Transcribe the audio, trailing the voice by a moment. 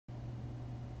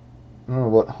Oh,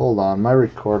 what? Hold on, my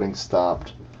recording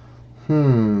stopped.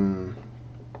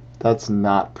 That's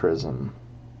not Prism.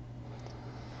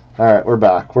 Alright, we're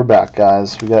back. We're back,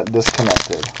 guys. We got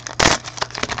disconnected.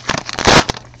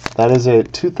 That is a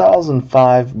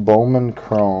 2005 Bowman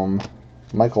Chrome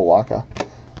Michael Waka.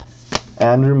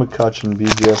 Andrew McCutcheon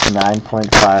BGS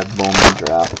 9.5 Bowman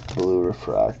Draft Blue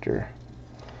Refractor.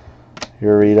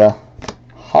 Ureta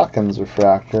Hawkins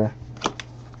Refractor.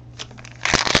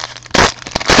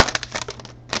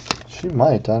 She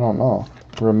might, I don't know.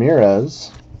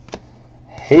 Ramirez.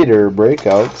 Hater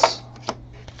Breakouts.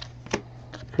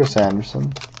 Chris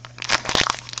Anderson.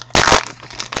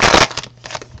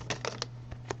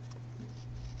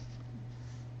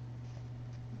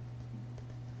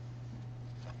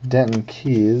 Denton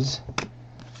Keys.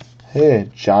 Hey,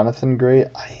 Jonathan Gray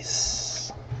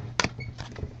Ice.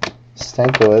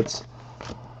 Stankiewicz.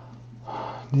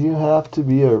 Do you have to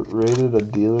be rated a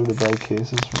dealer to buy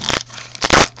cases from?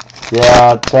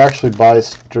 Yeah, to actually buy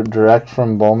direct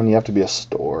from Bowman, you have to be a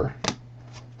store.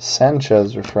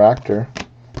 Sanchez Refractor.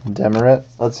 Demerit.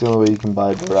 That's the only way you can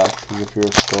buy direct, is if you're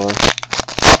a store.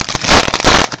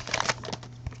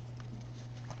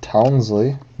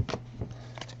 Townsley.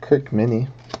 Crick Mini.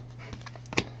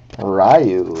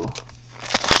 Ryu.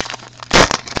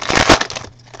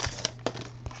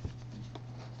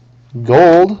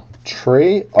 Gold.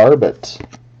 Trey Arbit.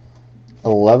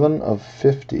 11 of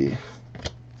 50.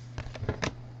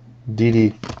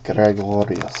 Didi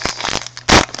Gregorius.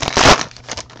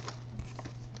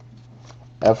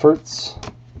 Efforts.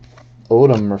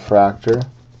 Odom Refractor.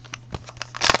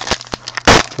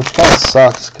 Which kind of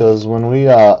sucks, because when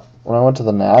I went to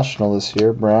the National this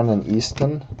year, Brandon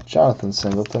Easton, Jonathan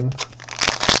Singleton,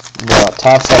 the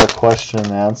topside of question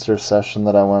and answer session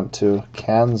that I went to,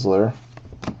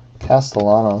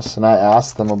 Castellanos, and I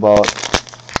asked them about,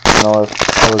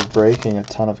 if I was breaking a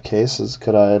ton of cases,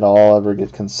 could I at all ever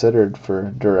get considered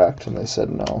for direct, and they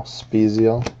said no.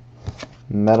 Spezio,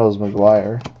 Meadows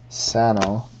McGuire,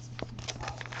 Sano,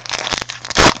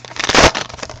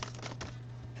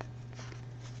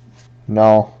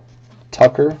 no.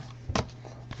 Tucker,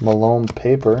 Malone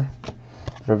Paper,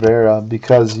 Rivera,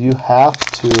 because you have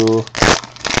to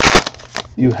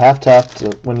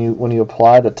when you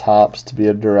apply to Topps to be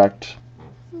a direct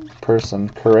person.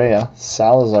 Correa,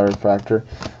 Salazar Refractor,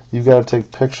 you've got to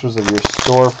take pictures of your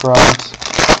storefront,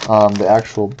 the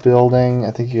actual building.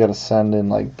 I think you got to send in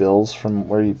like bills from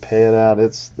where you pay it at.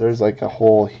 There's like a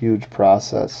whole huge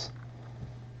process.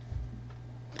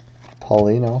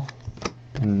 Paulino,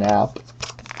 Knapp,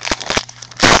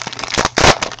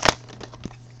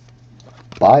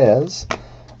 Baez,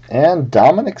 and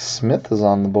Dominic Smith is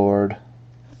on the board.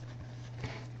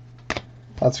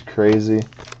 That's crazy.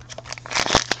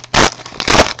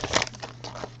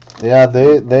 Yeah,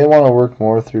 they want to work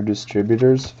more through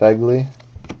distributors. Fegley,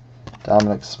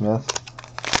 Dominic Smith.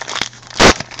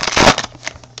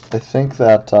 I think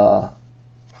that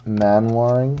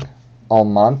Manwaring,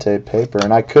 Almonte Paper,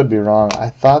 and I could be wrong.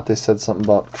 I thought they said something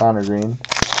about Connor Green.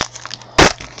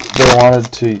 They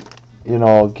wanted to,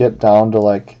 get down to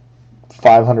like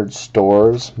 500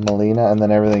 stores, Molina, and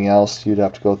then everything else you'd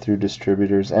have to go through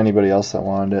distributors. Anybody else that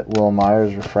wanted it. Will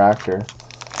Myers Refractor.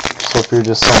 So if you're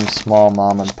just some small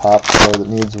mom and pop store that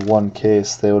needs one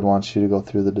case, they would want you to go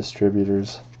through the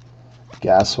distributors.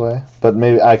 Gasway. But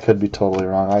maybe I could be totally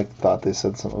wrong. I thought they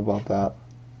said something about that.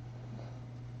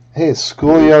 Hey,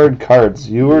 Schoolyard Cards.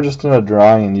 You were just in a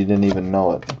drawing and you didn't even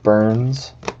know it.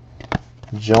 Burns.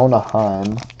 Jonah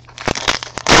Heim.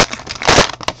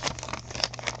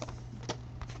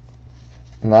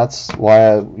 And that's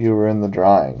why you were in the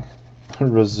drawing.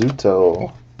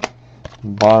 Rizzuto.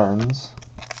 Barnes.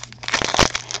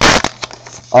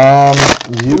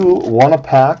 You won a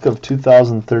pack of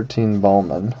 2013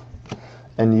 Bowman,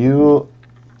 and your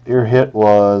hit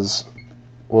was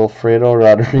Wilfredo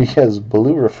Rodriguez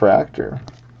Blue Refractor.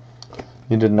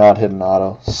 You did not hit an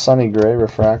auto. Sonny Gray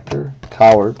Refractor.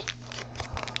 Cowart.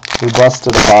 We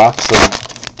busted a box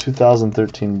of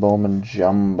 2013 Bowman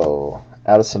Jumbo.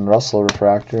 Addison Russell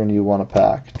Refractor, and you won a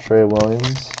pack. Trey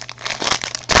Williams.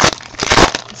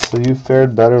 So you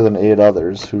fared better than 8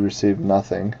 others who received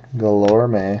nothing.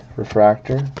 Galorme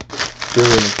Refractor.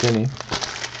 Billy McKinney.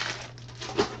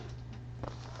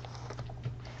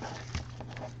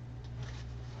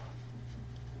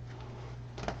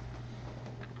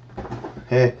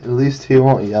 Hey, at least he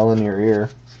won't yell in your ear.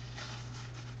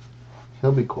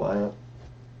 He'll be quiet.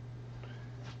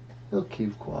 He'll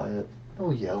keep quiet.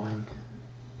 No yelling.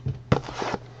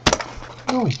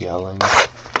 No yelling.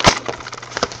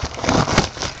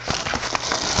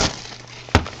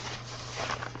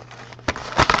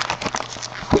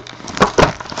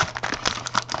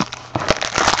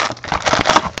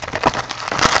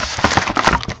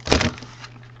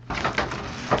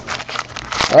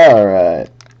 Alright.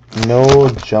 No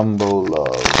Jumbo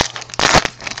Love.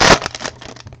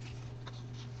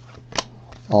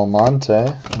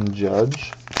 Almonte and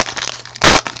Judge.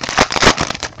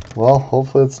 Well,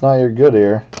 hopefully it's not your good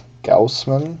ear.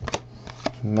 Gaussman,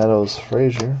 Meadows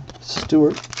Frazier,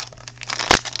 Stewart.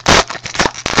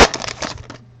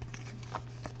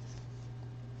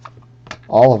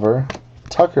 Oliver,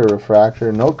 Tucker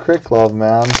refractor, no Crick Love,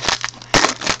 man.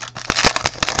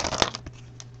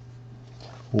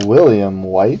 William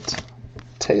White,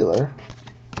 Taylor,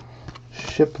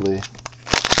 Shipley,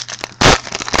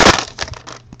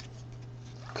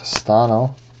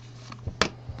 Castano,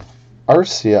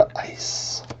 Arcia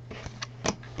Ice,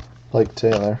 Blake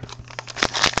Taylor,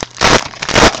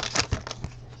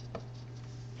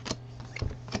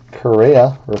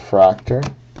 Correa refractor,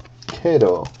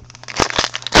 Cato,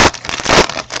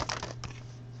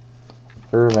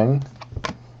 Irving,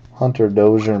 Hunter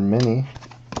Dozier Mini,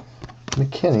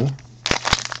 McKinney,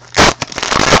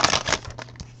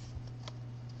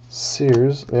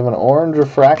 Sears. We have an orange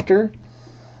refractor,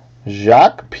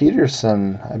 Jacques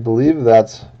Peterson. I believe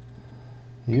that's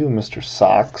you, Mr.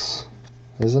 Sox,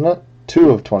 isn't it? 2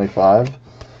 of 25.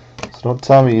 So don't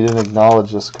tell me you didn't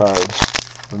acknowledge this card.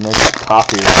 We'll make a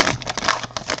copy of it.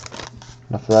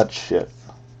 Enough of that shit.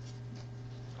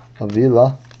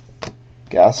 Avila,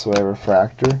 Gasway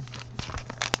refractor.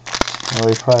 Well,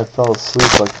 he probably fell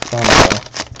asleep like a camera.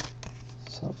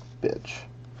 Son of a bitch.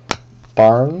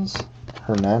 Barnes,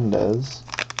 Hernandez,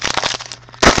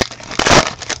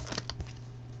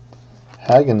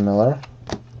 Hagenmiller,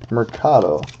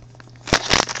 Mercado,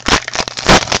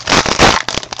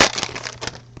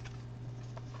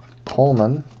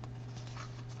 Coleman,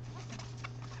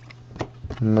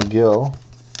 McGill,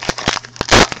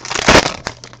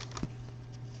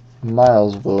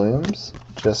 Miles Williams,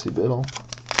 Jesse Biddle,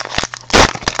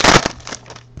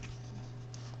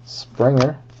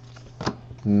 Springer,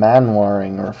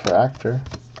 Manwaring refractor,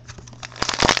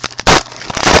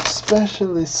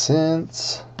 especially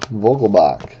since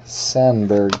Vogelbach,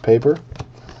 Sandberg paper,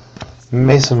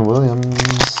 Mason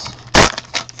Williams,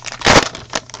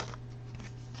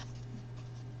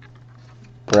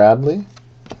 Bradley,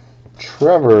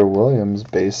 Trevor Williams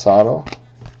base auto,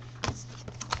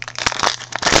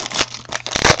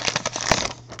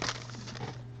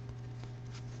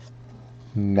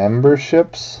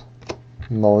 memberships,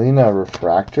 Molina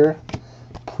refractor.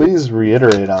 Please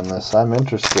reiterate on this. I'm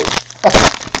interested.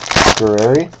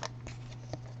 Guerreri.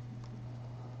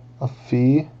 A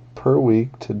fee per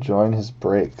week to join his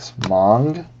breaks.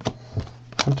 Mong.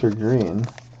 Hunter Green.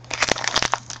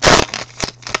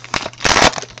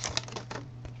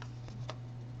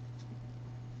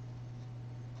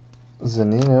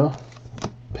 Zanino.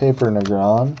 Paper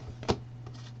Negron.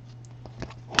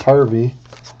 Harvey.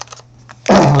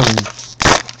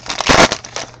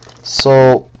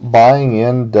 So buying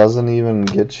in doesn't even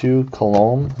get you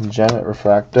Cologne, Janet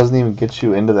refract doesn't even get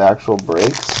you into the actual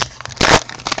breaks.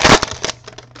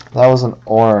 That was an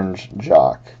orange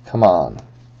jock. Come on.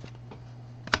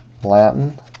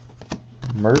 Lanton,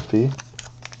 Murphy.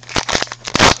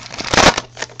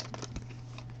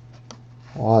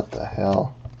 What the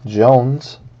hell?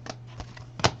 Jones,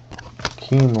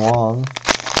 Keen Wong.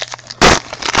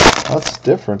 That's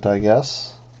different, I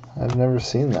guess. I've never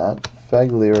seen that.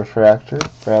 Fegley refractor,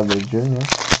 Bradley Jr.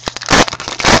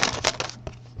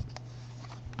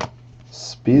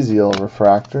 Spezial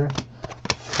refractor,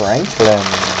 Franklin.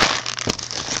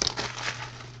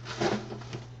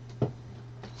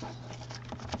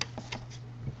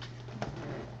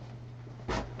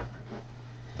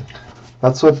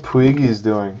 That's what Puigi's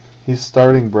doing. He's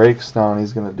starting breaks now, and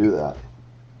he's going to do that.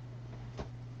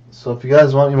 So if you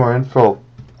guys want any more info,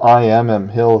 IM him.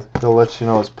 He'll let you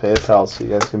know his PayPal so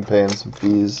you guys can pay him some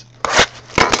fees.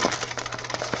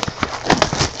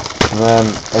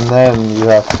 And then you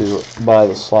have to buy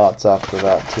the slots after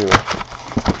that too.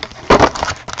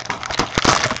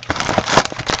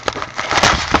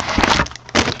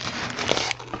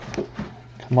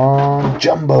 Come on,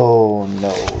 Jumbo,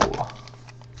 no.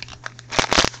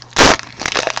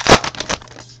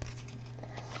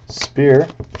 Spear,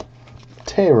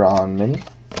 Tehran Mini,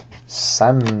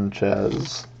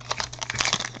 Sanchez,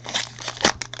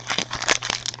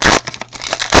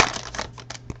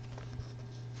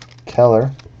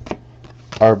 Keller,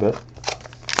 Arbit.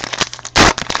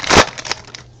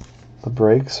 The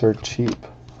breaks are cheap.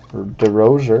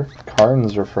 DeRozier,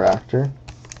 Carnes refractor.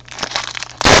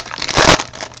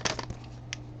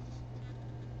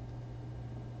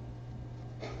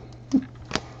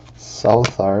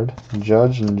 Southard,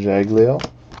 Judge and Jaglio,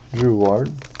 Drew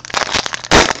Ward.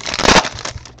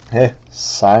 Hey,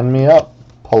 sign me up.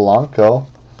 Polanco,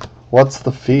 What's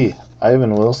the fee?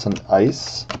 Ivan Wilson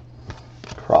Ice.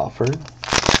 Crawford.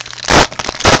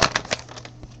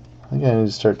 I think I need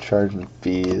to start charging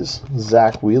fees.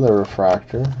 Zach Wheeler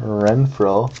Refractor.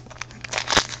 Renfro.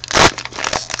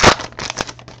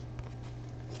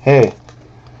 Hey,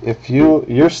 if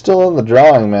you're still in the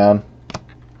drawing, man.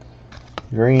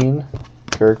 Green.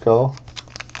 Kirko.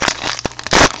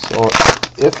 So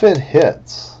if it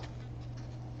hits,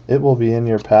 it will be in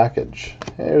your package.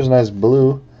 Here's a nice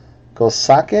blue.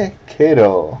 Kosake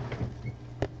Kato.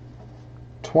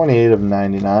 28 of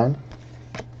 99.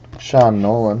 Sean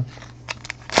Nolan.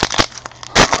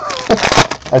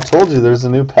 I told you there's a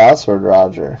new password,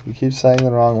 Roger. You keep saying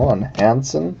the wrong one.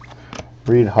 Hanson.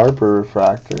 Reed Harper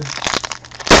Refractor.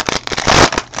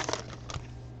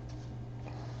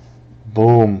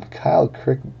 Boom. Kyle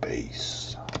Crick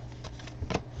base.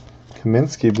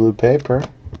 Kaminsky blue paper.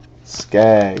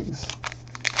 Skaggs.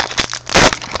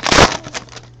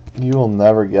 You will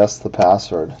never guess the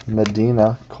password.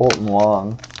 Medina, Colton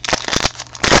Long.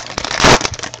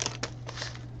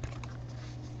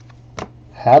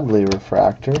 Hadley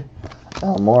Refractor.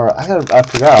 Elmore. I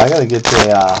forgot. I gotta get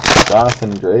to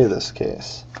Jonathan Gray this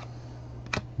case.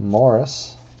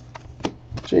 Morris.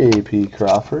 J.P.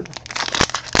 Crawford.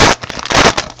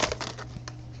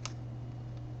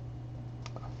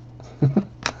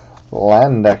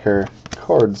 Landecker.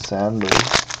 Cord Sanders.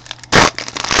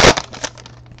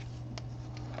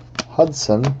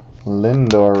 Hudson.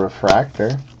 Lindor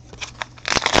Refractor.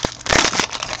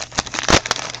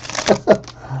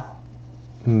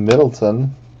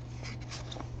 Middleton.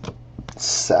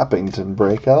 Sappington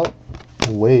Breakout.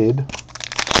 Wade.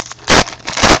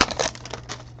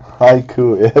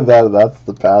 Haiku. Yeah, that's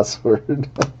the password.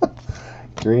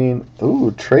 Green.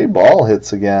 Ooh, Trey Ball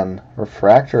hits again.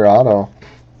 Refractor Auto.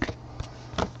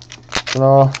 You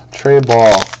know, Trey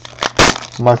Ball.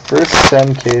 My first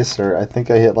 10 caser, I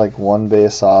think I hit like one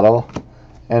base auto,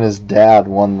 and his dad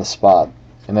won the spot.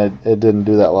 And it didn't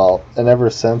do that well. And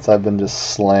ever since, I've been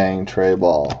just slaying Trey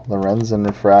Ball. Lorenzen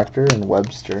Refractor and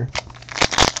Webster.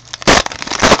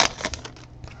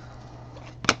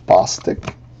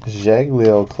 Bostic.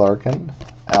 Jaglio Clarkin.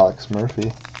 Alex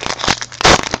Murphy.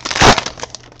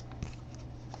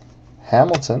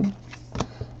 Hamilton.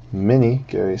 Mini.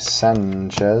 Gary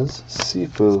Sanchez.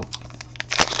 Sifu.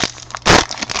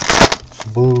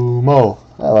 Boomo.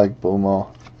 I like Boomo.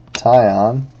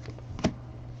 Tyon.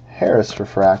 Harris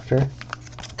Refractor.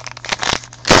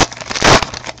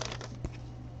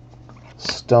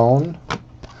 Stone.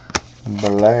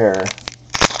 Blair.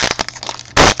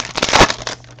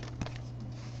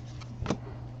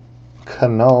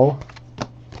 Cano.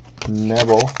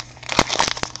 Nebel.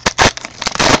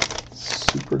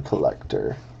 Super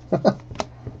Collector.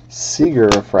 Seager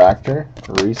Refractor.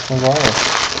 Reese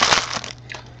McGuire.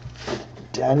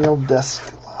 Daniel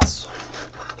Descalasso.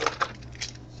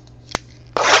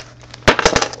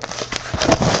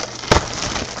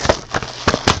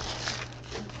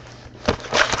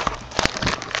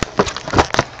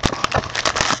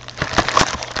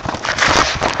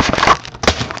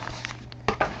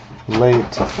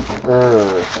 Late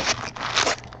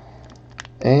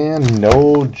and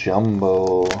no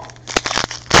jumbo.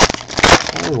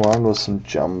 All we wanted was some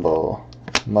jumbo.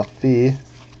 Maffei,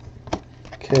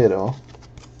 Cato,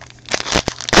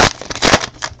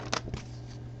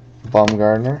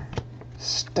 Bumgarner,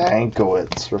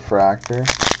 Stankiewicz Refractor,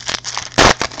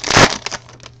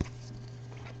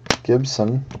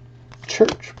 Gibson,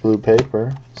 Church blue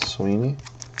paper, Sweeney,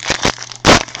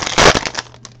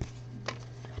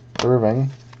 Irving,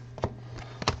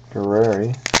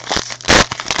 Guerreri,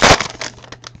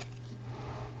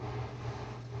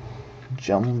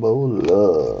 Jumbo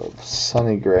Love,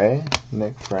 Sonny Gray,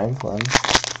 Nick Franklin,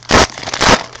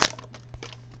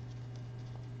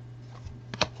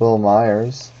 Will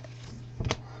Myers,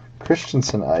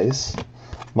 Christensen Ice,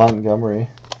 Montgomery.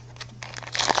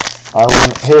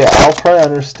 Hey, I'll probably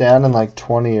understand in like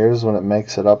 20 years when it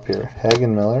makes it up here.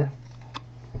 Hagen Miller.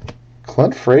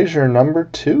 Clint Frazier, number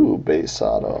 2 base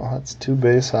auto. That's 2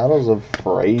 base autos of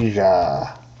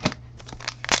Frazier.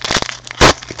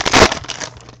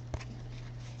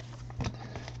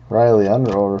 Riley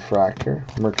Unroe Refractor.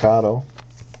 Mercado.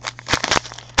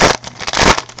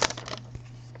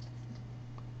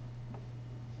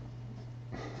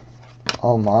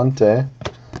 Almonte.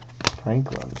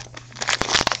 Franklin.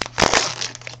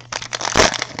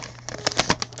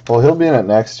 Well, he'll be in it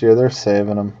next year. They're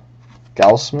saving him.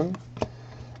 Gaussman.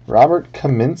 Robert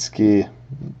Kaminsky,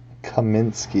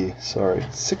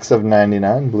 6 of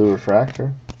 99, blue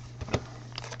refractor.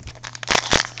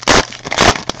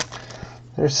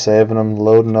 They're saving him,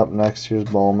 loading up next year's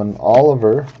Bowman.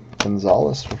 Oliver,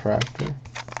 Gonzalez refractor.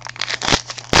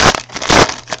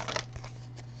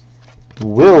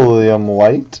 William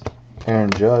White,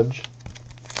 Aaron Judge.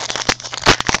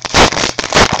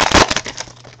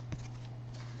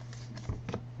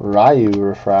 Ryu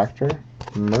refractor,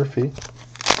 Murphy.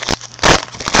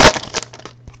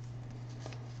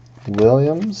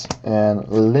 Williams and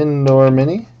Lindor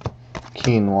mini,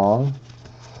 Keen Wong.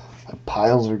 My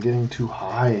piles are getting too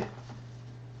high.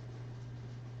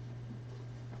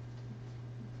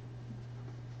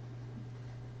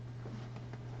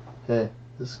 Hey,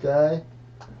 this guy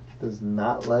does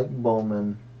not like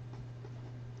Bowman.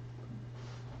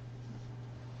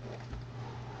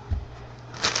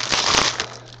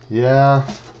 Yeah,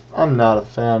 I'm not a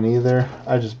fan either.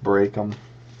 I just break them.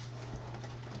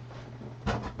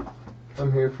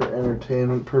 I'm here for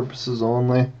entertainment purposes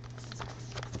only.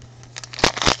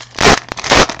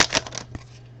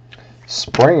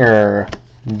 Springer,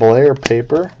 Blair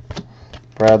paper,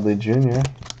 Bradley Jr.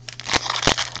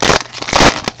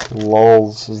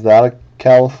 Lulz, is that a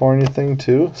California thing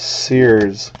too?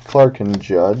 Sears, Clark and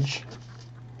Judge.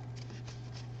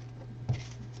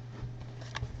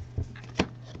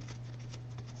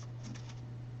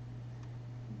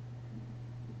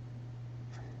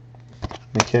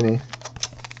 McKinney.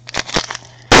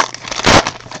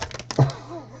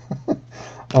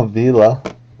 Avila,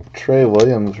 Trey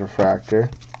Williams refractor.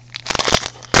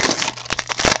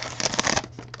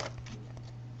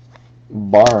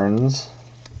 Burns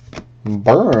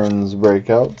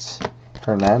breakouts,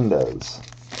 Hernandez.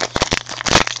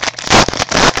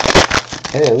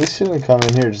 Hey, at least he didn't come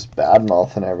in here just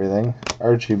badmouth and everything.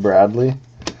 Archie Bradley,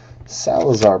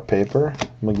 Salazar paper,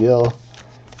 McGill.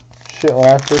 Shit, when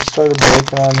I first started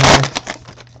breaking on here,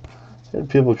 I had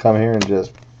people come here and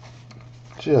just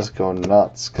go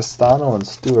nuts. Castano and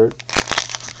Stewart.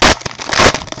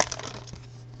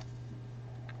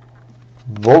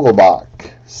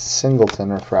 Vogelbach,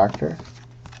 Singleton refractor.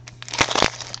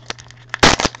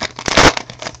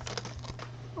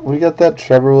 We got that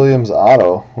Trevor Williams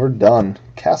auto. We're done.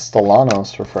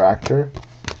 Castellanos refractor.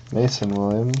 Mason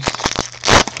Williams.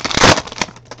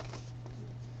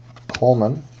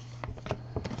 Coleman.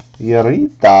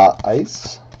 Yerita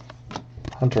Ice.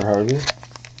 Hunter Harvey.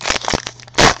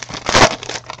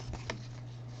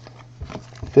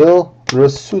 Phil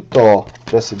Risuto,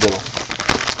 Jesse Biddle.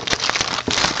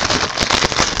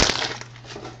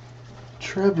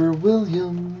 Trevor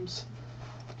Williams.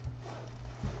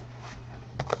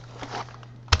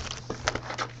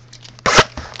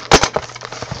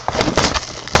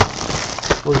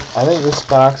 I think this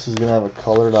box is going to have a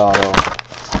colored auto.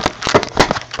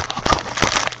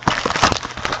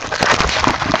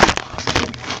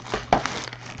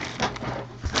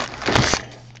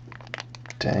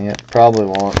 Dang it, probably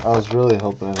won't. I was really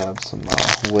hoping it'd have some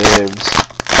waves.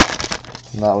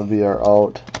 And that would be our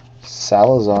out.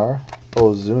 Salazar,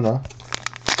 Ozuna,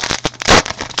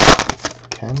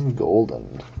 Ken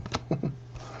Golden,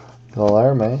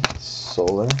 Galarme,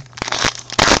 Solar,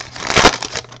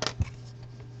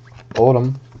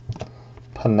 Odom,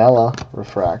 Panella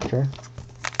refractor,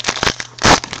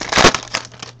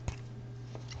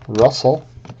 Russell,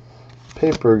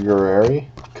 Paper Guerreri,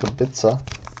 Kubica,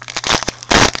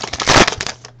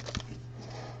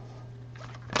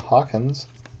 Hawkins,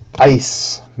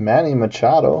 Ice, Manny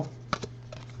Machado,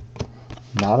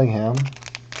 Nottingham,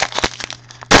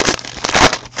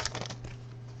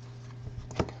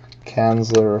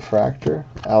 Kansler refractor,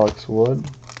 Alex Wood,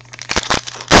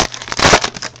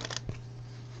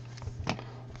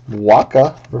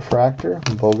 Waka refractor,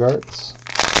 Bogarts,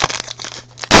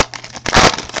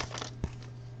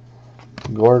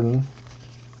 Gordon,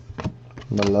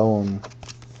 Malone.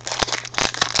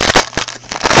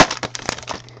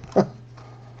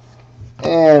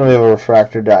 And we have a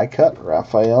refractor die cut,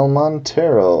 Rafael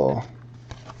Montero,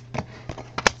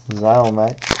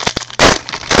 Zyomec,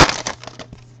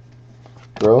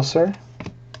 Grosser,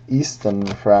 Easton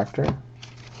refractor.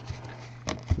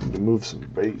 Need to move some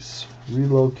base,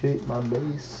 relocate my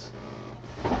base.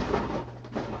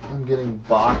 I'm getting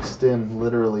boxed in,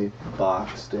 literally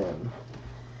boxed in.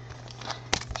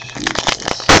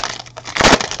 Jesus.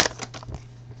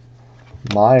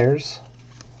 Myers,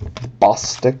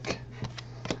 Bostic,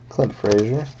 Clint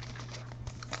Frazier,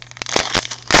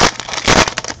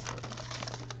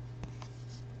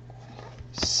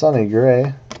 Sonny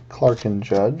Gray, Clark and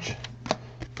Judge,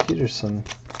 Peterson.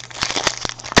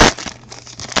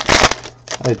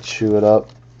 I chew it up,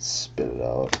 spit it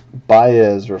out.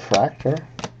 Baez refractor,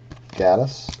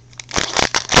 Gaddis.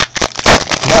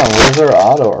 Come on, where's our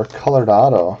auto, our colored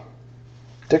auto?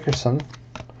 Dickerson,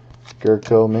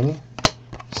 Gurko Mini,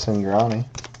 Singrani.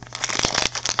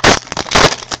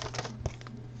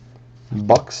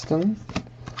 Buxton,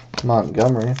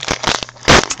 Montgomery,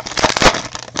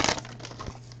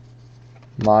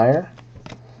 Meyer,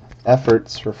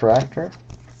 Efforts Refractor,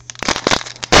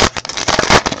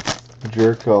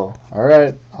 Jerko.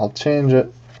 Alright, I'll change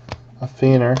it. A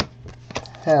Feener,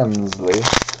 Hensley.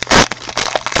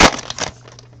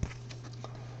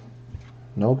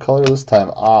 No color this time.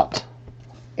 Ott.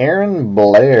 Aaron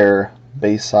Blair,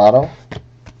 base auto.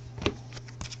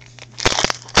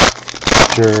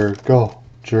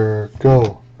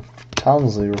 Jerko.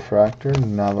 Townsley refractor,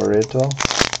 Navarrete.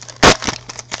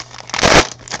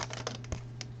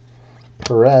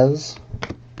 Perez,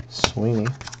 Sweeney.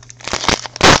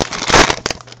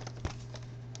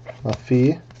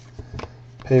 Laffey,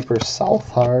 paper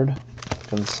Southard,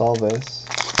 Gonsalves.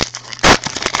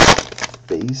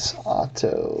 Base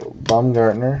auto,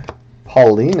 Baumgartner,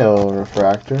 Paulino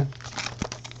refractor.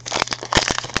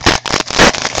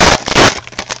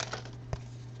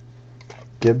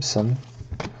 Gibson,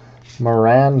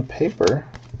 Moran paper,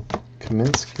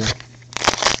 Kaminsky,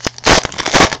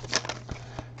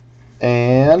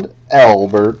 and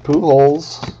Albert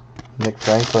Pujols. Nick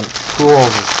Franklin. Pujols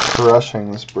is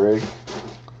crushing this break.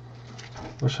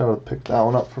 Wish I would have picked that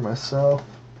one up for myself.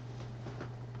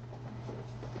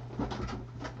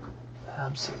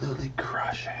 Absolutely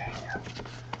crushing.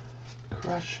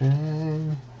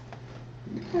 Crushing.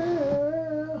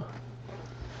 Yeah.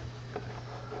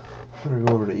 Better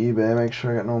go over to eBay, make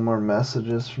sure I got no more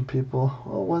messages from people.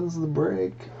 Oh, when's the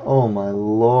break? Oh my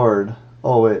lord.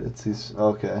 Oh wait, it's these.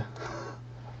 Okay.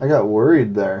 I got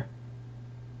worried there.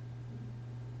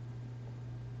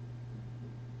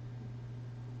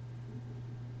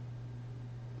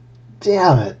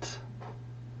 Damn it.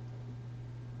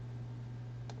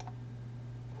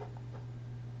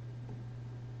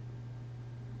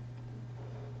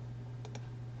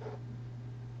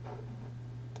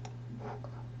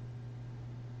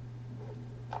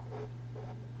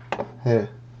 Hey,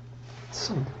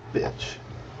 some bitch.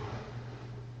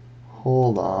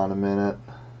 Hold on a minute.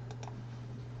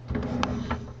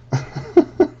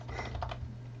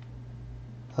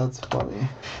 That's funny.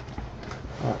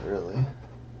 Not really.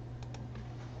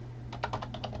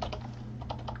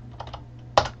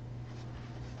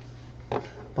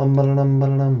 Bum ba dum ba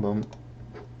dum bum.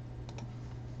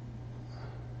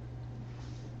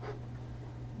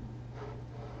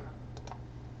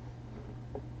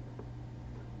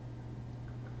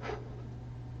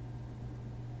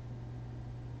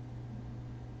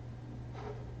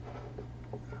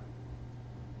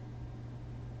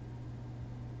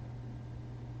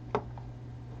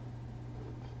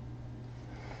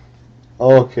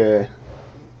 Okay.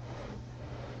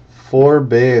 4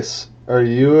 base. Are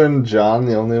you and John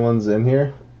the only ones in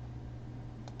here?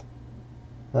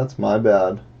 That's my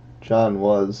bad. John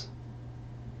was.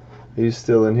 Are you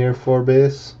still in here, 4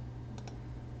 base?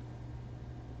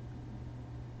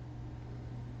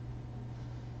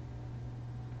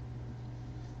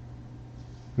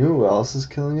 You know who else is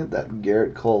killing it? That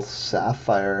Garrett Cole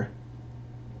Sapphire.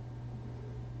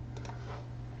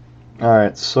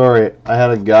 Alright, sorry. I had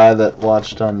a guy that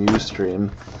watched on Ustream.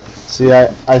 See,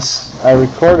 I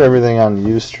record everything on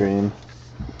Ustream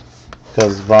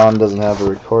because Vaughn doesn't have a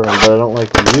recording, but I don't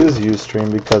like to use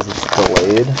Ustream because it's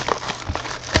delayed.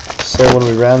 So when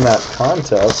we ran that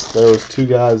contest, there was 2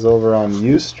 guys over on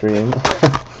Ustream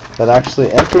that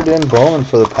actually entered in Bowman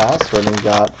for the password and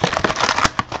got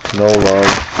no love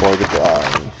for the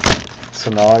drawing. So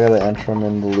now I gotta enter them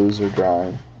in the loser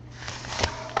drawing.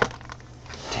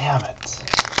 Damn it.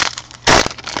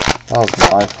 That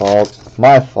was my fault.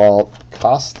 My fault.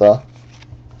 Costa.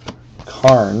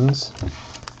 Carnes.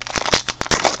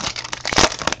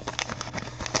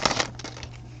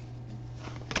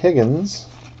 Higgins.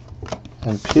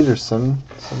 And Peterson.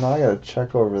 So now I gotta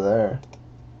check over there.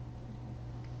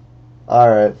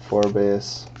 Alright, 4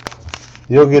 base.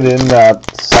 You'll get in that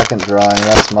second drawing.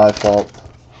 That's my fault.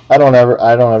 I don't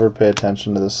ever pay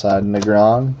attention to this side.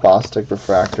 Negron, Bostic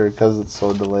refractor, because it's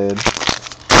so delayed.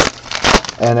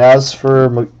 And as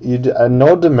for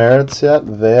no demerits yet,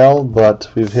 Vale, but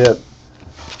we've hit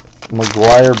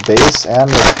McGuire base and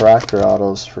refractor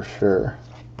autos for sure.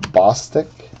 Bostic,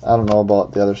 I don't know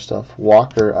about the other stuff.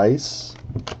 Walker ice,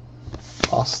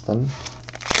 Austin.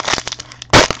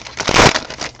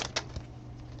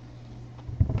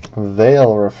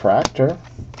 Vale refractor,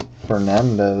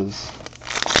 Fernandez.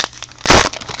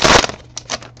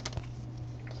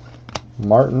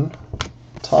 Martin,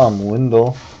 Tom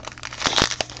Windle.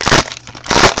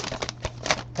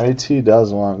 IT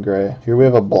does want gray. Here we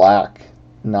have a black,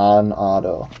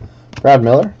 non-auto. Brad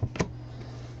Miller.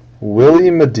 Willie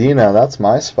Medina, that's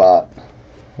my spot.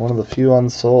 One of the few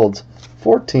unsolds.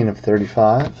 14 of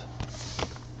 35.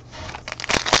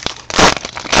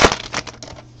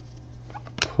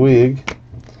 Puig,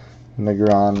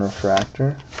 Negron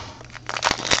refractor.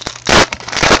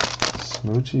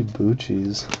 Smoochy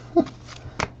Boochies.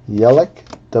 Yelich,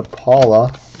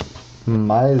 DePaula,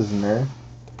 Meisner.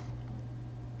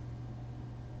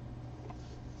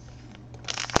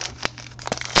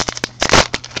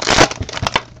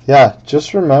 Yeah,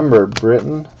 just remember,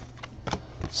 Britton,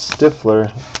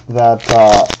 Stifler, that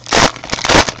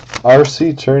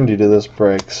RC turned you to this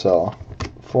break, so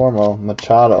Formo,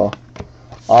 Machado,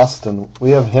 Austin, we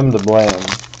have him to blame.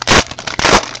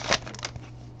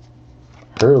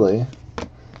 Hurley,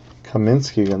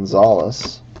 Kaminsky,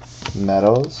 Gonzalez,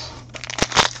 Meadows,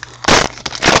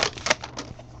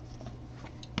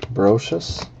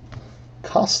 Brocious,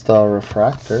 Costa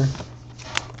refractor,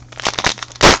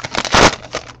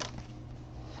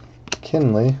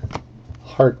 Kinley,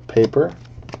 Hart paper,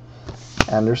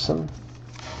 Anderson,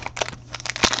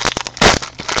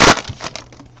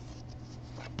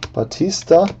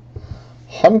 Batista,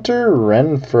 Hunter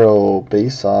Renfroe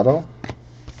base auto,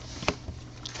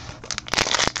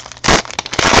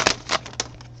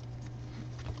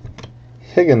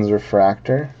 Higgins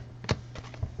refractor,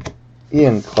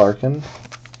 Ian Clarkin.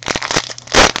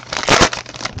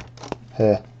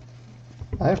 Hey,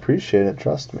 I appreciate it,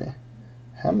 trust me.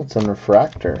 Hamilton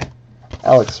refractor,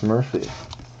 Alex Murphy.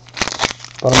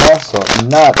 But I'm also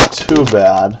not too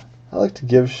bad. I like to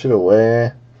give shit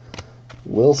away.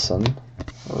 Wilson,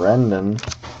 Rendon,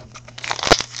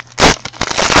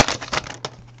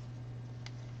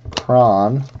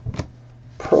 Cron,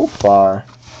 Profar,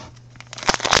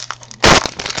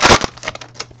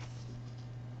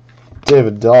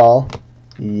 David Dahl,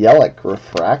 Yelich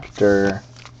refractor,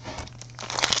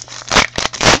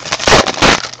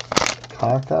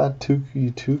 Kaka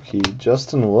Tuki,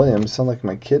 Justin Williams, sound like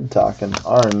my kid talking,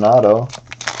 Arenado.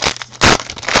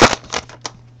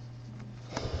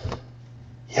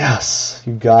 Yes,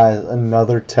 you guys,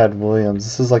 another Ted Williams.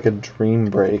 This is like a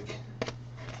dream break.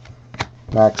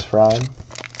 Max Fried.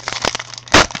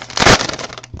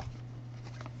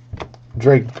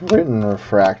 Drake Britton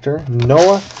refractor.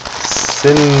 Noah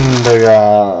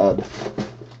Syndergaard.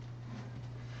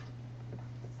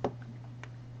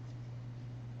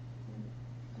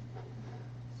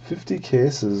 $50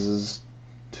 cases is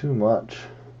too much.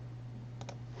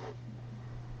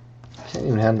 Can't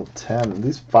even handle 10.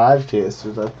 These 5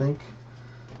 cases, I think,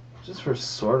 just for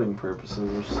sorting purposes,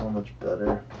 are so much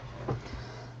better.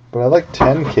 But I like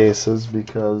 10 cases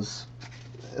because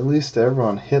at least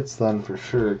everyone hits then for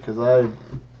sure. Because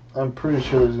I'm pretty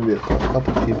sure there's going to be a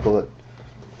couple people that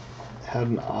had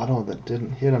an auto that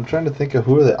didn't hit. I'm trying to think of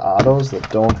who are the autos that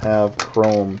don't have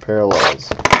chrome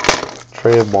parallels.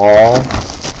 Trey Ball,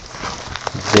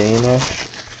 Danish.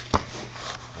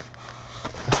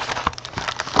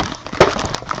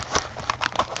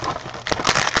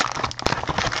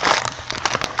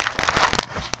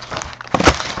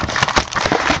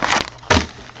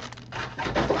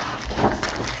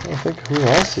 I think who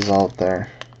else is out there?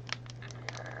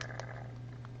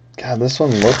 God, this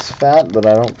one looks fat, but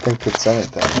I don't think it's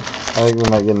anything. I think we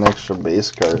might get an extra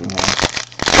base card in here.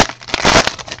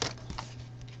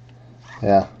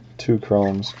 Yeah, 2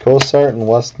 chromes. Cosart and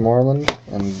Westmoreland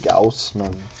and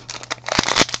Gaussman.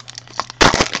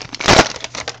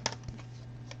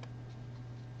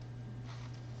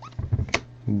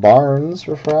 Barnes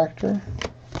refractor.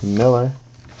 Miller.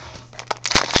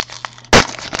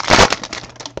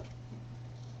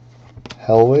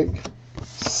 Helwig,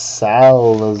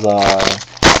 Salazar,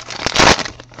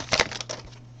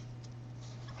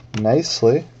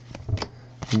 Nicely,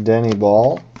 Denny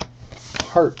Ball,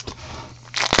 Hart,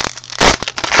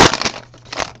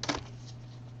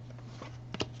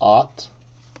 Ott,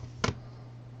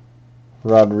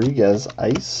 Rodriguez,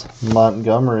 Ice,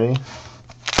 Montgomery,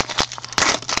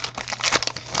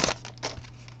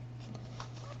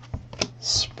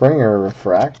 Springer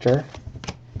refractor,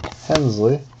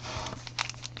 Hensley,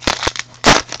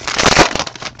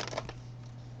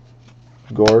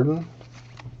 Gordon,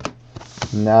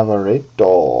 Navarrete,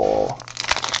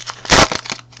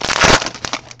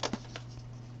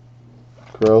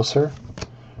 Grosser,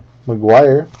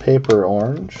 McGuire, paper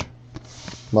orange,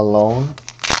 Malone,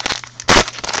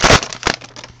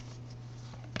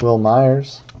 Will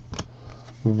Myers,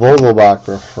 Vogelbach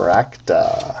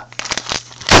refractor,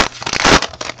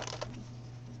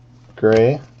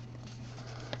 Gray,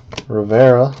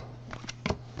 Rivera,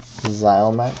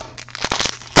 Zylmac,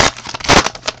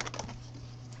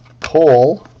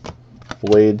 Cole,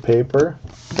 Wade paper,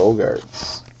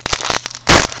 Bogarts,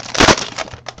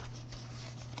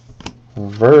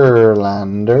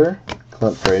 Verlander,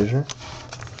 Clint Frazier.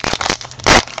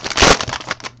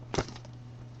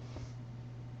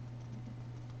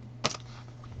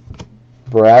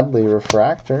 Bradley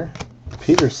refractor,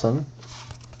 Peterson.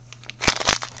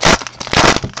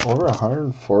 Over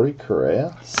 140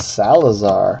 Correa.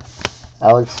 Salazar,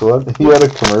 Alex Wood. He had a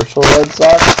commercial, Red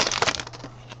Sox.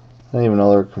 I didn't even know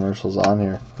there were commercials on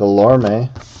here.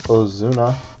 Galorme,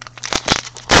 Ozuna.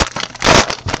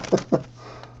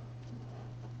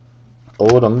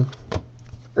 Odom,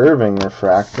 Irving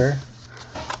refractor.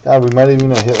 God, we might even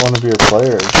have hit one of your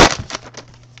players.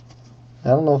 I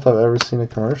don't know if I've ever seen a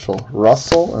commercial.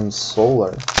 Russell and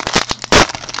Solar.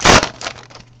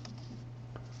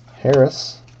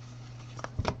 Harris.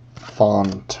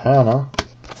 Fontana.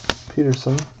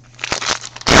 Peterson.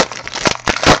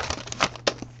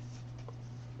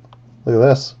 Look at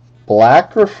this.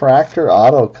 Black refractor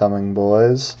auto coming,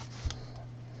 boys.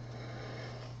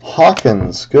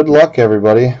 Hawkins. Good luck,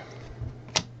 everybody.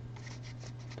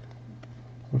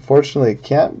 Unfortunately, it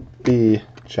can't be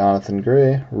Jonathan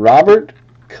Gray. Robert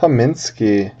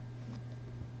Kaminsky.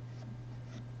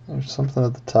 There's something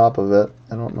at the top of it.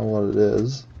 I don't know what it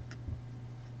is.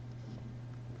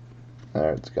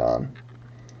 There, it's gone.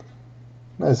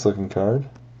 Nice looking card.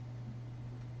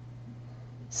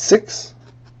 6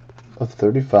 of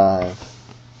 35.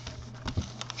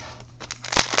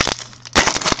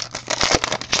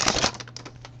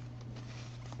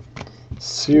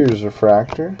 Sears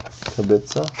refractor,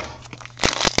 Kubica.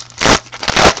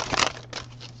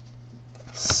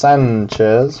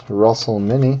 Sanchez, Russell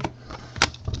Mini,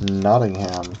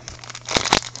 Nottingham.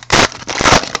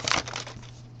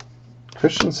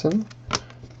 Christensen,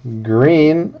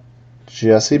 green,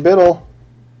 Jesse Biddle,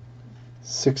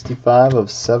 65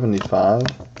 of 75.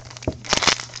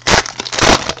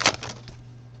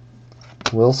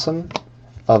 Wilson,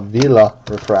 Avila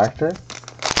refractor.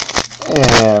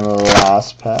 And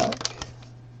last pack,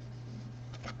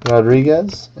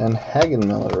 Rodriguez and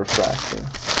Hagenmiller refractor.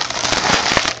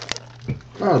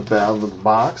 Not bad with the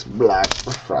box. Black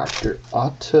refractor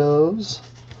autos.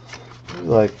 We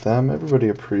like them. Everybody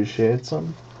appreciates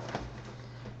them.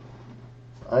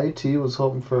 IT was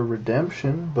hoping for a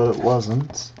redemption, but it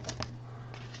wasn't.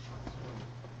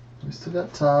 We still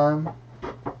got time.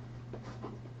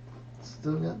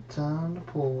 Still got time to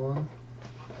pull one.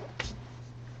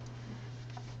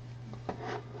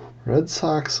 Red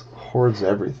Sox hoards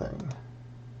everything.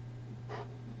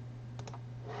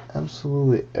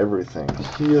 Absolutely everything.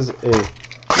 He is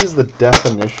the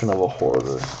definition of a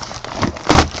hoarder.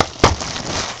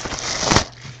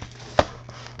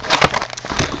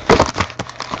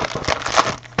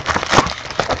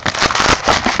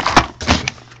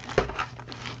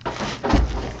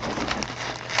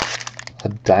 A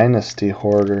dynasty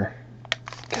hoarder.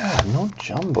 God, no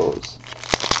jumbos.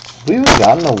 Have we even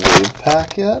gotten a wave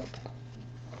pack yet?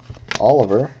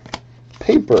 Oliver.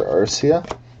 Paper Arcia.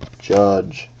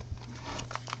 Judge.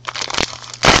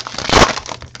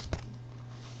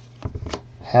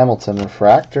 Hamilton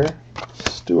refractor.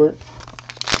 Stewart.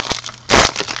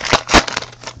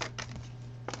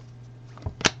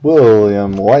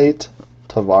 William White.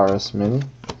 Tavares mini.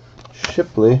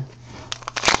 Shipley.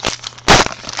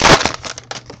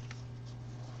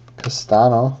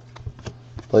 Castano.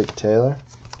 Blake Taylor.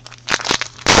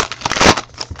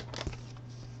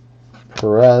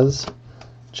 Perez,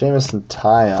 Jameson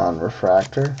Tyon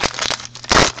refractor,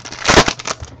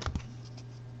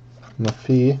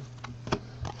 Maffei,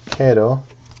 Cato,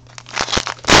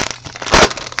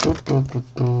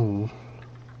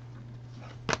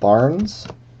 Barnes,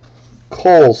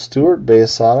 Cole Stewart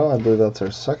base auto. I believe that's our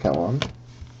second one.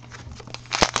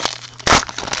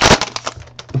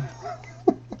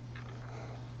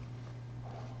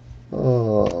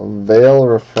 Vale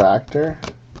refractor,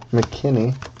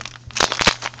 McKinney.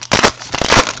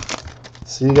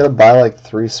 So you gotta buy like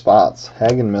 3 spots.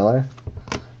 Hagenmiller,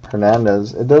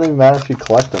 Hernandez. It doesn't even matter if you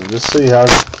collect them, just so you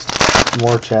have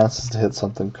more chances to hit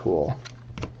something cool.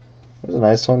 There's a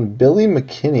nice one. Billy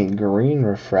McKinney, green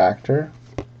refractor.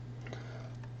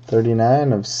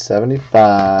 39 of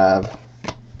 75.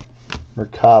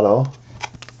 Mercado.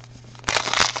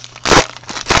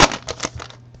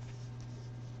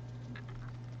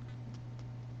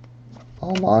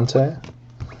 Almonte.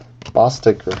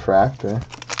 Bostic refractor.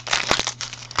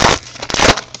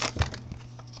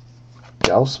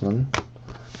 Gaussman,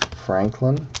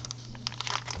 Franklin,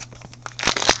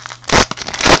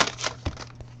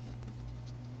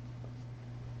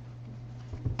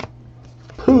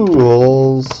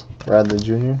 Pools, Bradley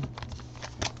Jr.,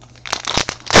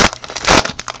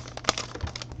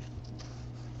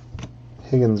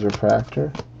 Higgins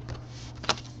refractor,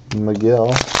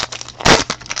 McGill,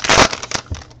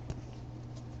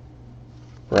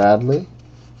 Bradley,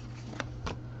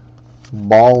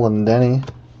 Ball and Denny,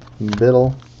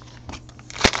 Biddle,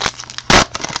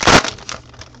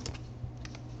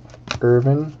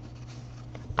 Irvin,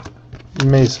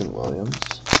 Mason Williams,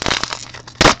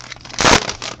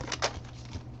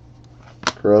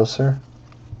 Grosser,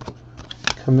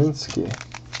 Kaminsky,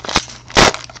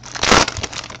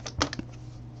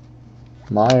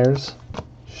 Myers,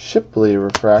 Shipley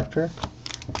refractor,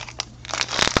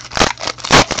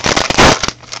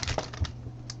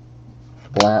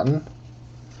 Blanton,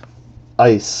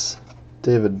 Ice,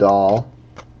 David Dahl,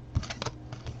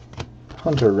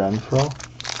 Hunter Renfroe,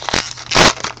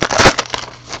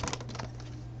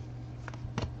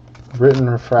 Britton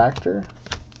refractor,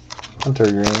 Hunter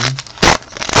Green,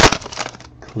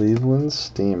 Cleveland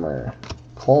Steamer,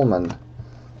 Coleman,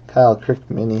 Kyle Crick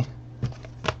mini,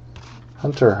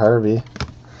 Hunter Harvey.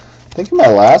 I think in my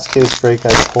last case break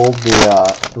I pulled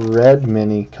the red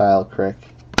mini Kyle Crick,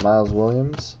 Miles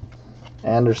Williams,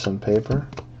 Anderson paper,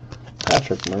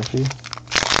 Patrick Murphy.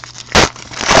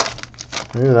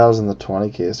 Maybe that was in the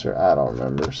 20 case, or I don't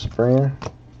remember. Springer,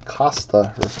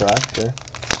 Costa refractor,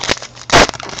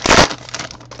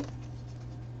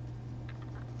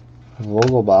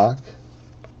 Vogelbach,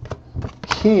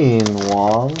 Keen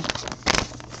Wong,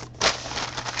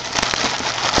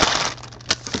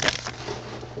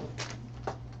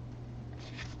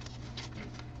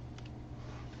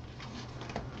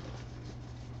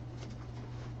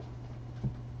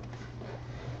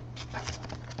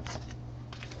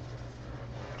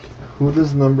 who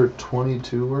does number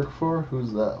 22 work for?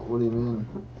 Who's that? What do you mean?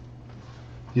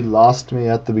 You lost me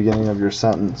at the beginning of your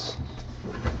sentence.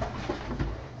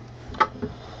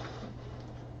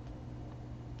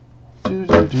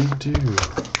 Do.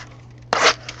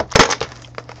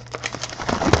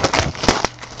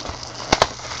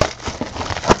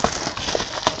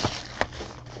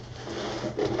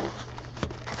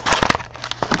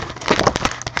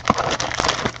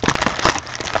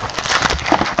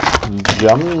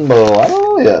 Jumbo, I don't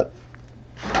know yet.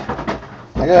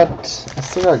 I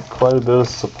still got quite a bit of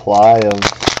supply of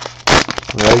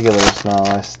regulars now.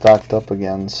 I stocked up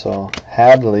again, so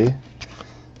Hadley,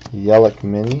 Yelich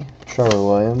mini, Trevor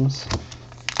Williams,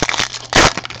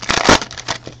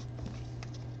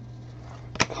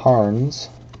 Carnes,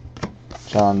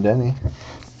 John Denny,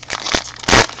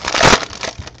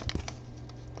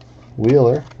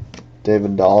 Wheeler,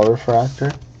 David Dahl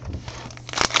refractor,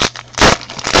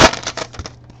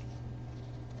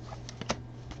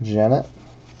 Janet,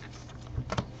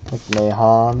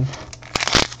 McMahon,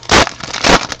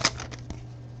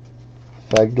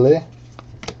 Fegley,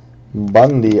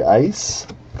 Bundy Ice,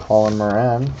 Colin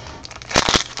Moran.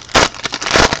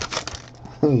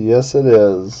 Yes, it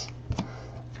is.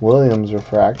 Williams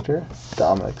refractor,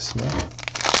 Dominic Smith,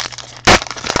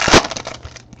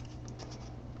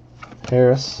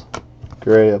 Harris,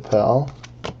 Gray Appel,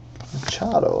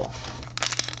 Machado.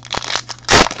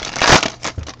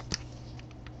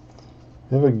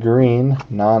 We have a green,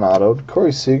 non-autoed,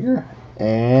 Corey Seager,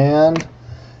 and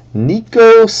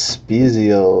Nico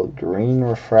Spezio, green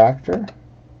refractor,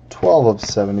 12 of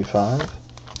 75.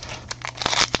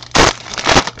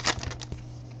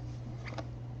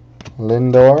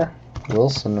 Lindor,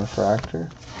 Wilson refractor,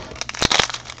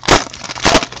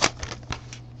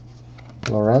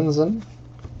 Lorenzen,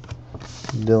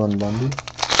 Dylan Bundy,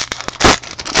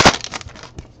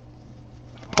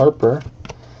 Harper,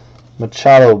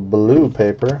 Machado blue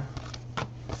paper,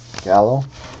 Gallo,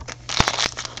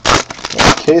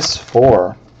 case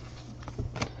 4,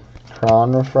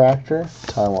 Cron refractor,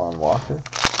 Taiwan Walker,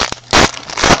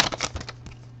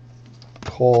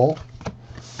 Cole,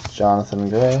 Jonathan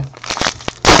Gray,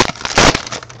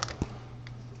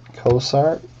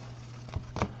 Cosart,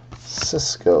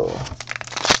 Cisco,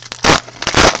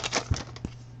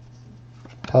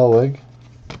 Helwig,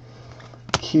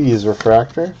 Keys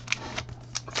refractor,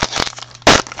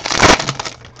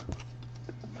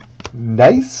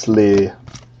 nicely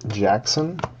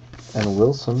Jackson and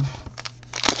Wilson,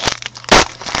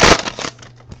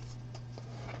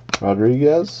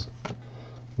 Rodriguez,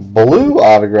 blue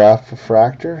autograph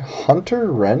refractor, Hunter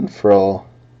Renfroe.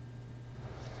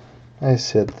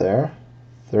 Nice hit there.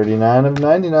 39 of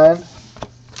 99.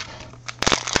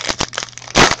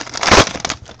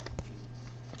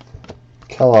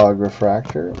 Kellogg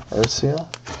refractor, Urcia.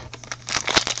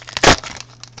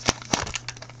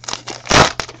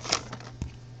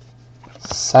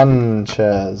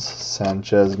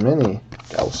 Sanchez mini,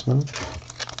 Gaussman.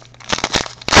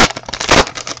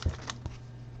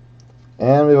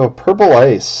 And we have a purple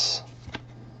ice,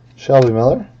 Shelby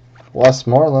Miller,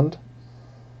 Westmoreland.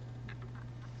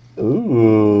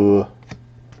 Ooh.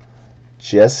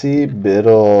 Jesse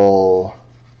Biddle.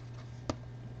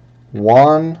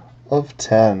 1 of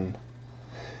 10.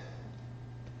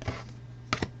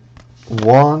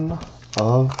 1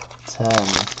 of 10.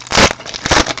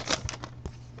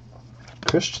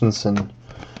 Christensen.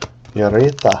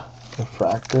 Yareta.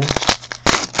 Refractor.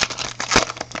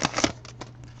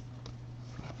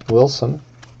 Wilson.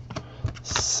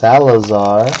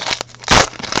 Salazar.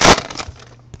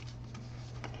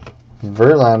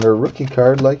 Verlander rookie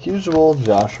card like usual.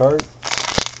 Josh Hart.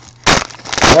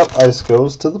 Yep, ice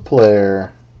goes to the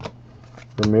player.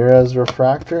 Ramirez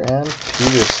refractor and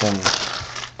Peterson.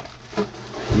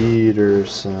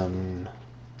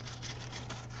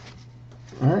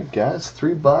 Alright guys,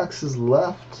 3 boxes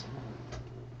left.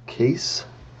 Case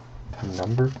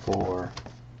number 4.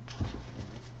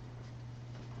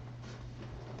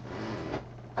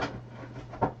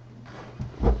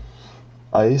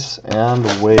 Ice and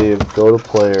wave go to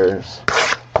players.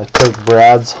 I took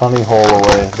Brad's honey hole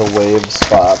away, the wave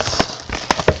spots.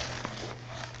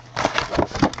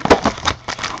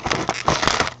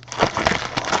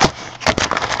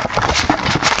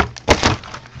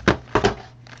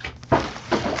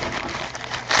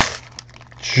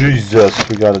 Jesus,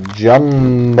 we got a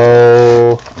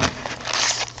jumbo.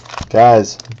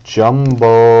 Guys,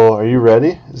 jumbo. Are you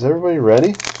ready? Is everybody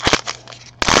ready?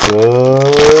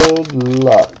 Good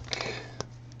luck.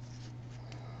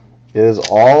 It is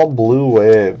all blue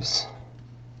waves.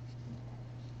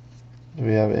 Do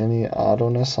we have any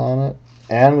auto-ness on it?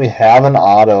 And we have an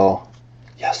auto.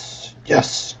 Yes,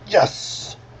 yes,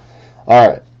 yes.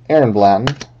 Alright, Aaron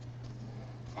Blanton,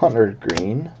 Hunter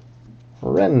Green,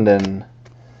 Rendon,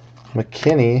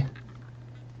 McKinney,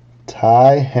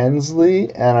 Ty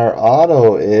Hensley, and our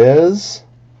auto is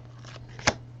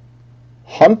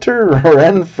Hunter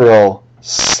Renfroe,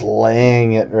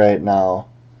 slaying it right now.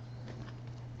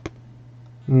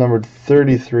 Numbered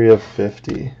 33 of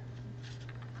 50.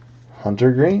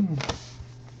 Hunter Green.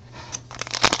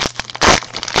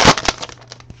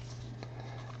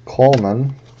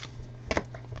 Coleman.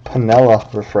 Pinella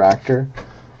refractor.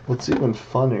 What's even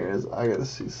funnier is I gotta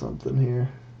see something here.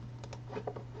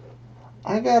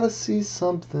 I gotta see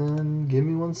something. Give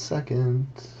me 1 second.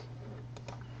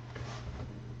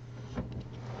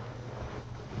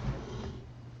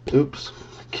 Oops,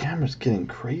 the camera's getting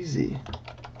crazy.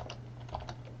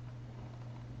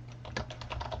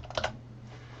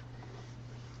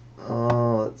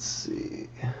 Let's see.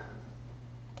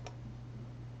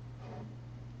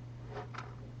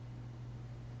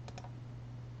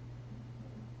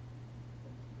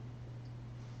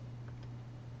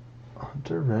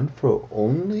 Hunter Renfroe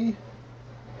only?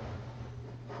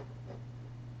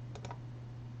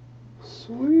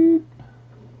 Sweet.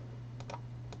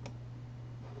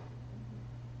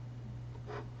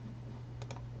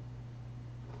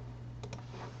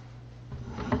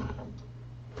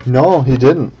 No, he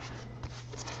didn't.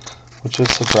 Which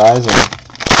is surprising.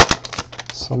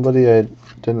 Somebody I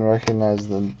didn't recognize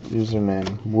the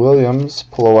username. Williams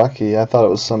Plawecki. I thought it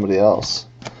was somebody else.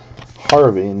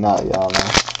 Harvey, not Yano.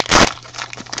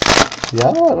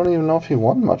 Yano, I don't even know if he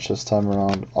won much this time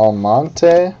around.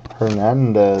 Almonte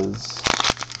Hernandez.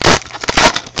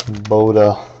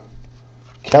 Boda.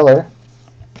 Keller.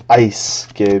 Ice.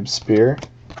 Gabe Spear.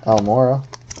 Almora.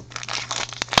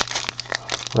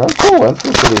 Renfroe went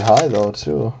for pretty high though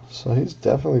too, so he's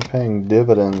definitely paying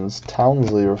dividends.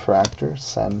 Townsley refractor,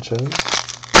 Sanchez,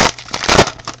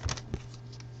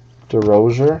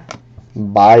 DeRozier,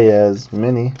 Baez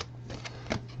mini,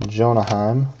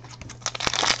 Jonaheim.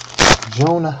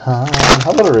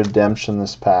 How about a redemption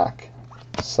this pack?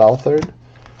 Southard,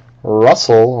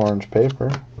 Russell orange paper,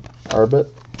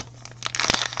 Arbit,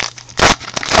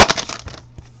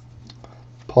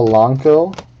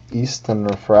 Polanco, Easton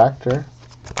refractor.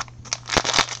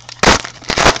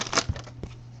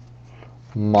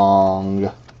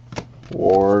 Mong,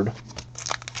 Ward,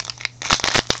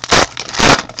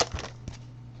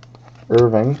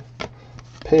 Irving,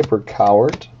 Paper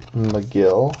Cowart,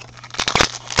 McGill,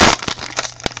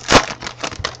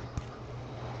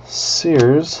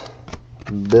 Sears,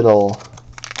 Biddle,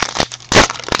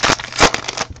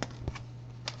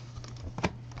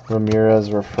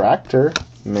 Ramirez refractor,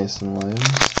 Mason Williams,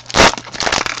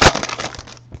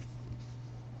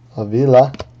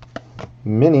 Avila,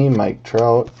 Mini, Mike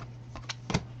Trout,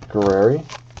 Guerreri.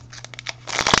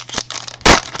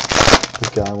 The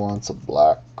guy wants a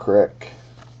black crick.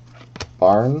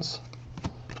 Barnes,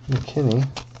 McKinney.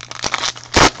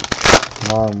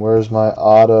 Come on, where's my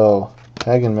auto?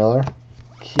 Hagenmiller,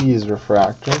 Keys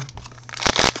refractor.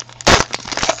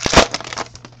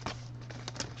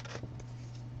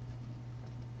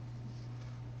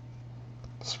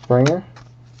 Springer.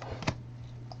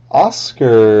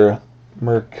 Oscar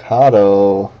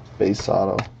Mercado base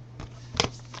auto.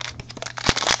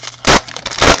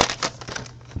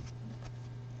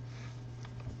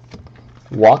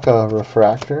 Waka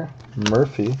refractor,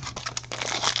 Murphy.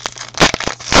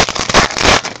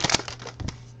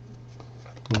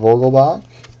 Vogelbach,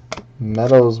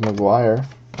 Meadows McGuire,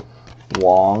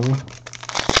 Wong.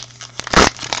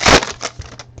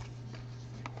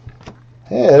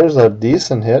 Hey, there's a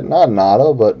decent hit, not an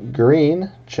auto, but green,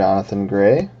 Jonathan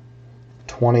Gray,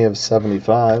 20 of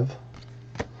 75.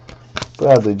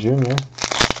 Bradley Jr.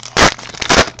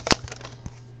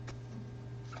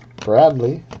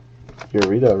 Bradley,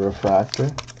 Ureta refractor.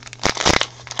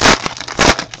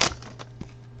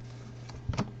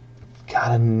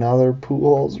 Got another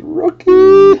Pujols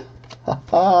rookie.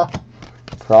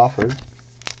 Crawford.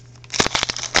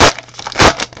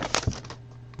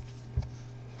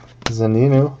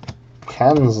 Zaninu,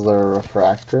 Kinsler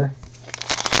refractor.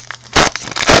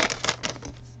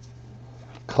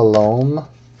 Colomb,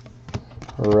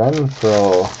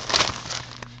 Renfro.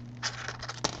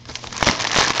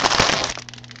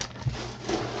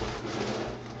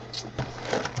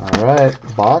 All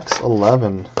right, box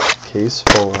 11, case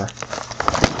 4.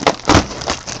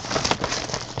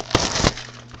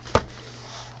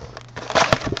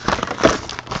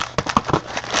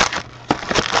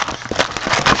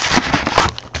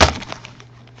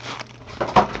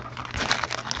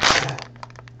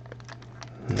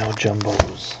 No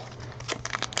jumbos.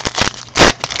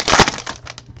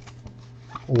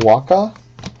 Waka,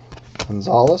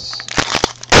 Gonzalez,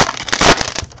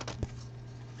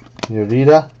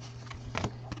 Ureta,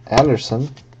 Anderson,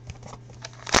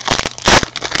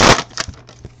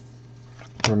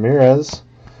 Ramirez,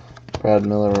 Brad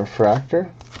Miller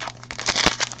refractor,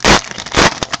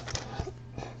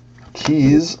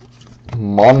 Keys,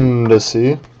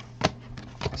 Mondesi,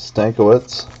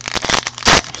 Stankiewicz,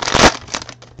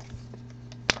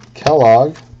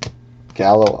 Kellogg,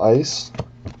 Gallo Ice,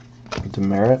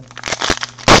 Demerit,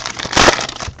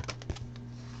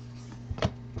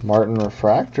 Martin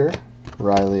refractor,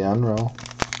 Riley Unroe,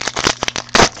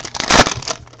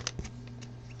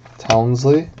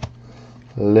 Townsley,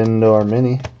 Lindor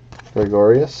Mini,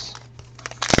 Gregorius,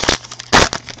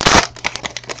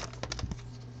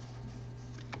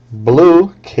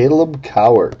 blue, Caleb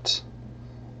Cowart,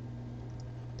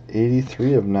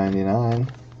 83 of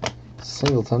 99,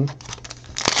 Singleton,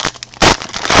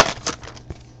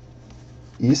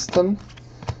 Easton,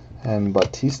 and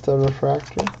Batista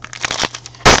refractor,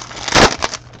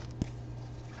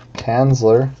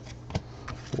 Kinsler,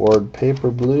 Ward Paper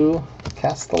Blue,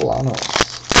 Castellanos,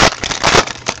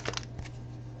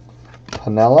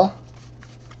 Panella,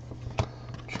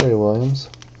 Trey Williams,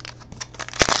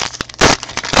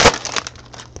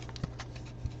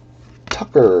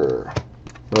 Tucker,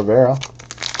 Rivera,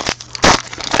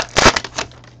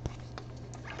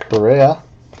 Correa,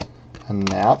 and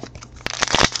Knapp,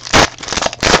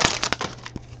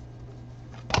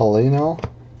 Paulino,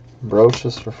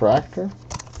 Brocious refractor,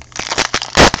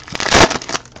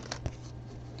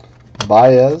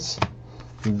 Baez,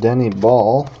 Denny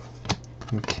Ball,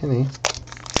 McKinney,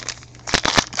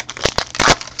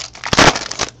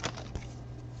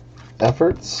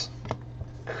 Efforts,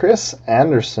 Chris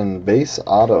Anderson base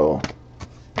auto,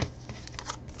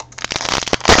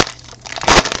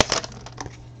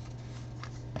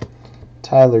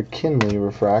 Tyler Kinley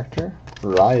refractor,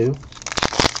 Ryu,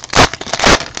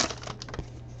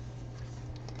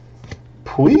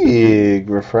 Puig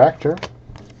refractor,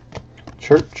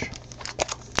 Church,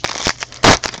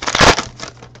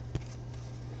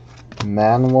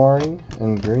 Manwaring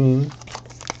in green,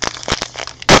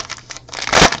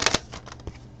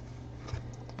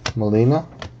 Molina,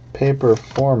 Paper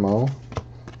Formo,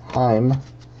 Heim.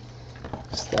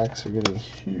 Stacks are getting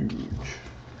huge.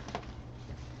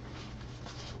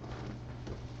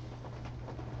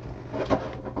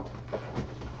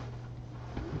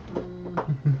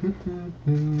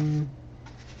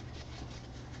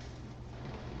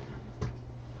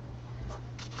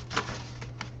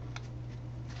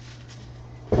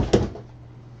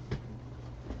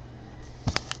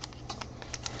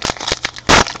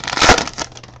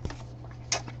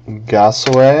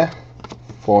 Gasaway,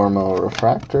 Formo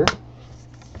refractor,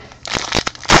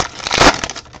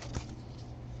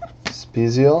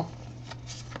 Spezial,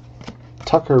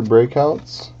 Tucker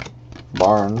breakouts,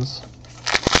 Barnes,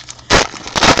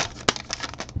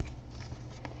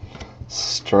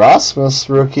 Strasmus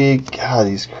rookie, God,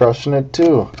 he's crushing it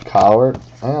too, Cowart,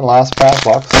 and last pack,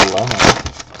 box 11,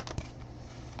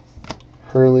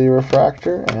 Hurley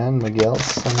refractor, and Miguel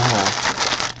Sano.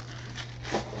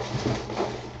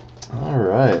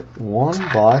 right. 1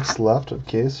 box left of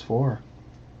case 4.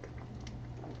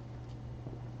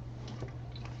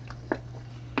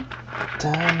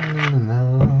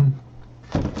 Dun-dun-dun.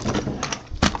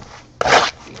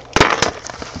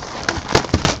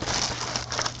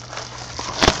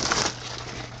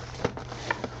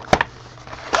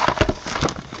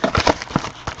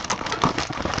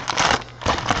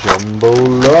 Jumbo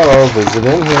Love, is it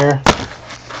in here?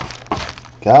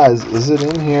 Guys, is it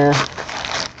in here?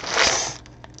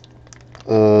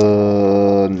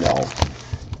 No.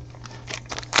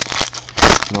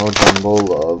 No Jumbo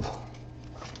Love.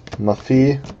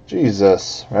 Maffei,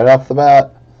 Jesus, right off the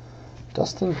bat.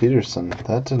 Dustin Peterson,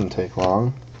 that didn't take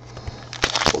long.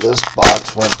 Well, this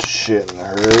box went to shit in a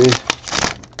hurry.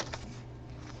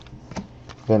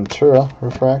 Ventura,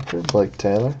 refractor, Blake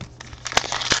Taylor.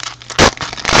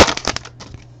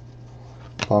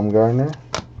 Baumgartner,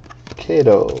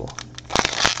 Cato.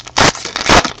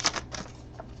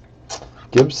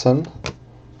 Gibson,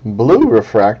 blue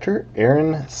refractor,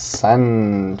 Aaron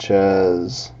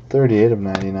Sanchez, 38 of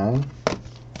 99.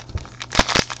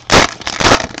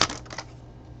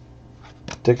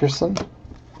 Dickerson,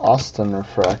 Austin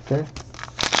refractor.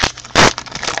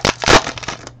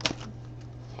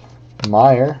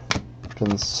 Meyer,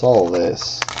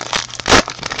 Gonsalves.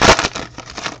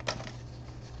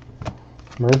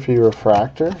 Murphy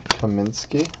refractor,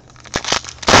 Kaminsky.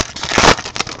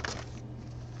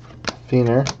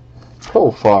 Feener,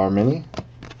 Profar mini,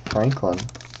 Franklin.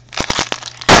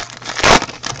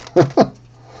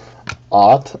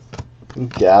 Ott,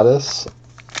 Gaddis.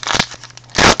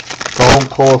 Don't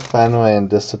pull a Fenway and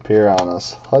disappear on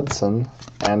us. Hudson,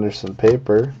 Anderson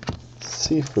paper,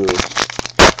 Seafood.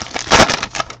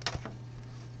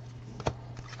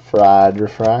 Fried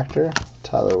refractor,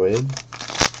 Tyler Wade.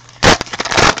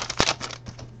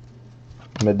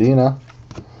 Medina,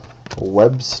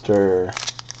 Webster.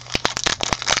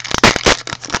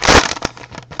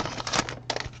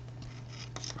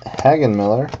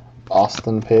 Hagenmiller,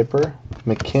 Austin paper,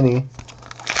 McKinney.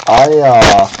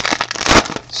 I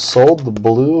sold the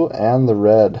blue and the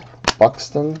red.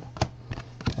 Buxton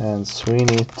and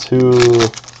Sweeney to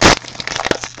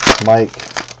Mike,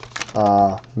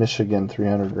 Michigan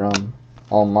 300 rum.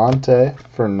 Almonte,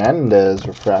 Fernandez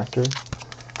refractor.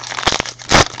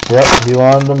 Yep, he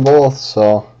wanted them both,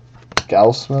 so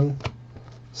Gaussman,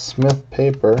 Smith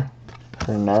paper,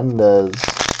 Hernandez.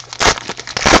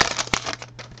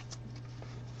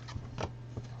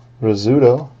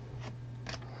 Rizzuto.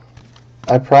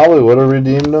 I probably would have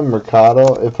redeemed him,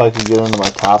 Mercado, if I could get into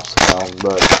my Topps account,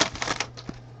 but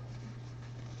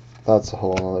that's a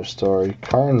whole other story.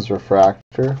 Carnes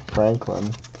refractor,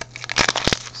 Franklin.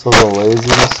 So the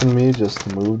laziness in me just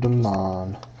moved him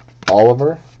on.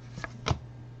 Oliver,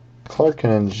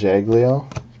 Clarkin and Jaglio,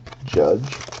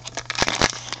 Judge.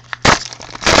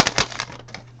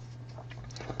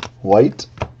 White,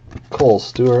 Cole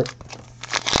Stewart.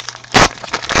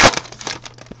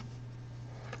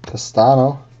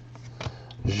 Castano,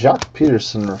 Jacques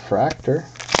Peterson refractor.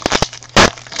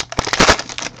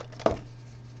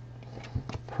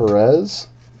 Perez,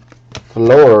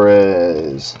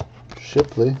 Flores,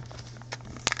 Shipley.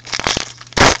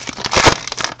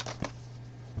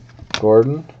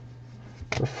 Gordon,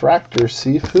 refractor,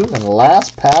 Seafood, and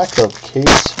last pack of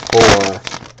case 4.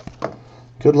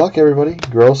 Good luck, everybody.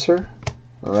 Grosser,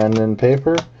 Rendon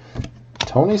paper,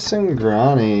 Tony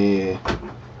Cingrani.